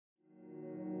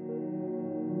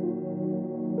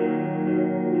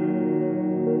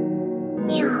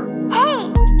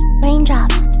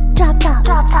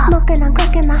Smoking on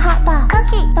cooking the hot pot.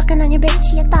 Fucking on your bitch,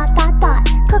 she a thought.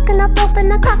 Cooking up dope in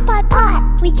the crock pot.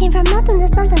 We came from nothing to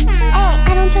something.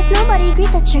 I don't trust nobody,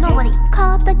 greet the trigger.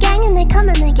 Call up the gang and they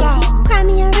come and they get you. Cry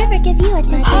me a river, give you a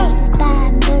tissue. My bitch is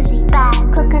bad and bougie.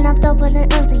 Cooking up dope with an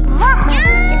Uzi. My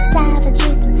is savage,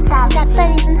 ruthless. Got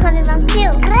 30s and 100 round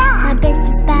steel. My bitch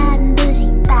is bad and bougie.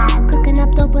 Cooking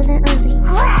up dope with an Uzi.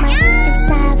 My is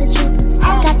savage, ruthless.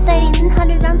 Got 30s and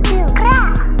 100 round steel.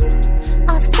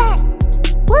 Offset.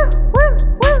 Woo, woo,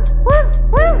 woo, woo,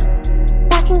 woo.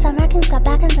 Backings on rackings, got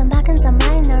backings on backings. I'm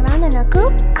riding around in a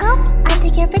coupe. I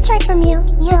take your bitch right from you.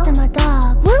 Bitch, I'm a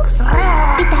dog. Woo.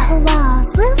 Beat that whole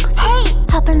walls. Woo.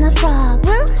 Hop in the frog.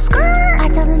 Woo. I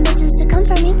tell them bitches to come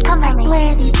for me. I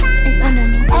swear these is under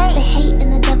me. They hate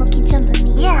and the devil keep jumping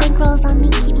me. Bankrolls on me,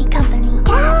 keep me company.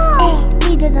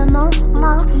 We did the most.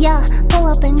 Yeah, pull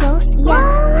up and ghost.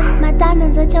 Yeah, my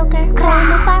diamond's a joker. Crying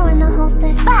the fire in the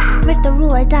holster. Rick the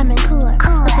ruler, diamond cooler.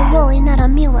 It's a rolling, not a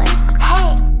Mueller.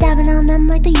 Dabbing on them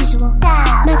like the usual.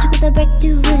 Magic with a brick,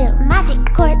 do voodoo.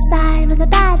 Courtside with a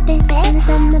bad bitch. Then I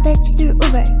send the bitch through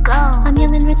Uber. I'm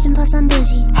young and rich and plus I'm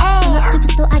bougie. I'm not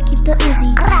stupid so I keep the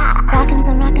Uzi. Rackins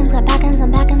on rackins, got backins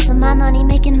on backins. So my money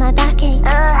making my back ache.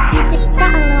 You take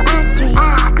that a little actress.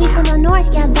 We from the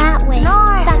north, yeah that way.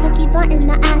 That cookie blunt in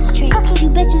the ashtray. Two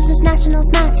bitches just national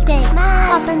smash day.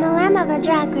 Off in the lamb of a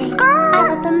drag race.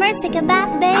 I let the birds take a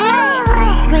bath, babe.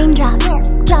 Raindrops,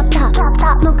 drop top.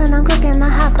 Smoking on cooking the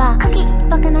hot box.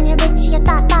 Fucking on your bitch, she a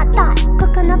thought.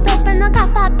 Cooking up dope in the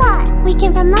crock pot. We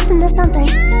came from nothing to something.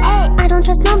 I don't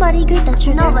trust nobody, greet the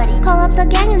trigger. Call up the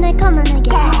gang and they come and they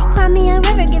get you. Cry me a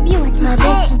river, give you a tissue. My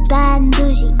bitch is bad and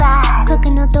bougie.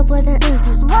 Cooking up dope with an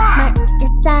Uzi. My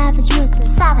is savage,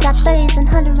 ruthless. Got 30s and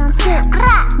 100 round steel.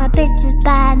 My bitch is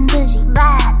bad and bougie.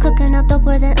 Cooking up dope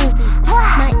with an Uzi.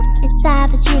 My is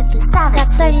savage, ruthless. Got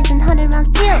 30s and 100 round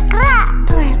steel.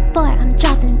 Boy, I'm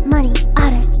dropping money.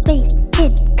 Outer space,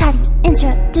 kid, Cuddy.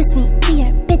 Introduce me to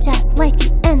your bitch ass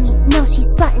wifey and me. No, she's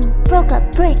sluttin'. Broke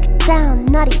up, break down,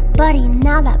 naughty buddy.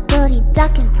 Now that Brody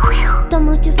ducking. Don't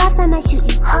move too fast, I might shoot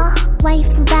you.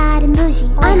 Waifu bad and bougie.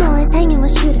 I'm always hanging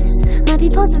with shooters. Might be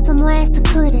posted somewhere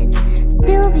secluded.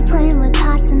 Still be playing with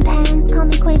pots and pans. Call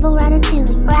me Quavo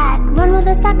Ratatouille. Run with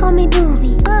a sack, call me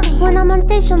Boobie. When I'm on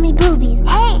stage, show me boobies.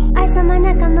 Ice on my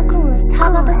neck, I'm the coolest.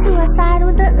 How about the suicide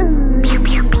with the ooze?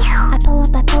 I pull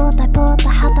up,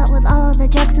 I hop out with all of the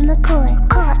drugs in the cooler.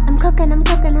 I'm cooking, I'm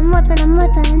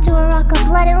whipping into a rock up,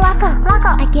 let it lock up.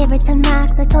 I gave her 10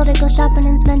 racks, I told her go shopping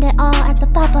and spend it all at the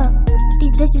pop-up.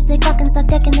 These bitches, they fucking suck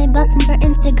dick and they bustin' for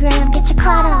Instagram. Get your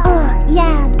clout up.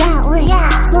 Yeah, that way.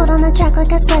 Float on the track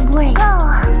like a Segway.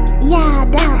 Yeah,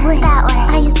 that way.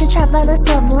 I used to trap by the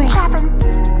subway.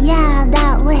 Yeah,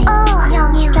 that way.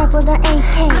 Trap with the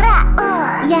AK.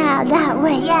 Yeah, that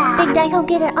way. Big Dag, go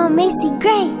get it on Macy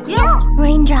Gray.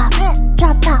 Raindrops,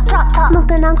 drop top.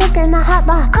 Smoking on cooking the hot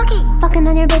box. Fucking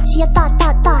on your bitch, she a thought.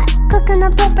 Cooking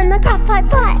up dope in the crock pot.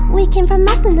 We came from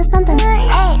nothing to something.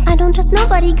 I don't trust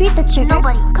nobody, greet the trigger.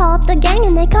 Call up the gang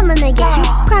and they come and they get you.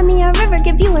 Cry me a river,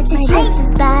 give you a tissue. My bitch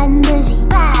is bad and bougie.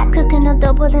 Cooking up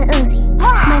dope with an Uzi.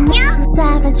 My nigga is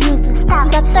savage, ruthless.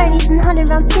 Got 30s and 100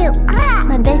 round steel.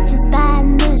 My bitch is bad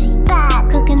and bougie.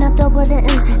 Cooking up dope with an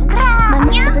Uzi. My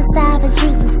nigga is savage,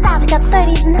 ruthless. Got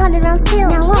 30s and 100 round steel.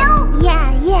 Now what? Yeah.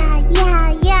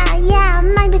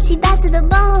 My bitch, she bad to the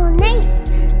bone.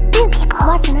 These people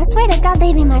watching, I swear to God,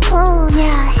 they be my clone.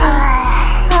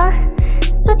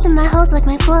 Switching my hoes like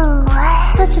my flows.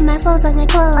 Switching my flows like my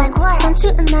clothes. I'm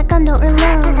shooting that gun, don't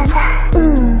reload.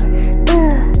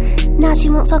 Now she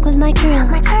won't fuck with my crew.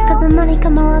 Cause the money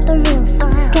come all out the roof.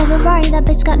 Drive a Rari, that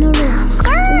bitch got no roof.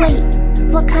 Wait,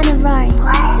 what kind of Rari?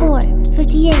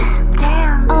 458.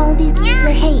 All these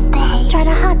they hate. Try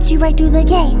to hot you right through the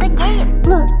gate.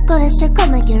 Look, go to strip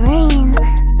club, make it rain.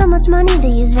 So much money they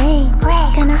use rape.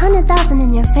 Got 100,000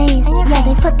 in your face. Yeah,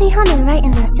 they put 300 right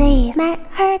in the safe. Met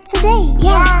her today.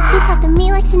 She talked to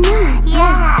me like she knew me.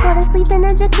 Go to sleep in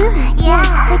a jacuzzi.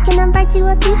 Waking up right to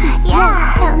a koozies.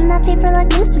 Counting that paper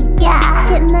like loosely.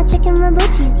 Getting that chicken with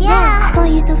Boochies.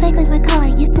 Boy, you so fake like my collar.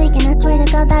 You snake and I swear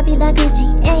to God that be that Gucci.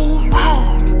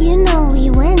 You know we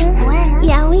winning.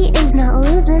 Yeah, we is not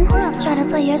losing. Try to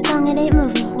play your song, it ain't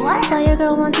moving. Saw your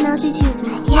girl once, now she choose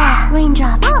me.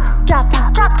 Raindrops, drop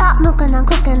top. Smoking on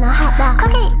cooking a hot box.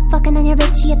 Fucking on your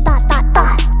bitch, she a thought.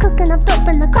 Cooking up dope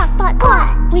in the crock pot.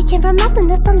 We came from nothing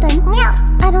to something.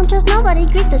 I don't trust nobody,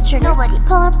 greet the trigger.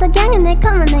 Call up the gang and they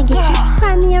come and they get you.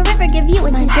 Cry me a river, give you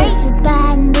a tissue. My bitch is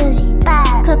bad and bougie.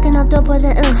 Cooking up dope with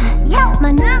an Uzi.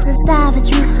 My niggas is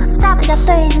savage, ruthless. Got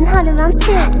 30s and 100 round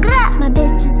steel. My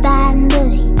bitch is bad and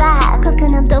bougie.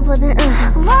 Cooking up dope with an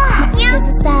Uzi. My niggas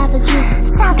is savage, ruthless.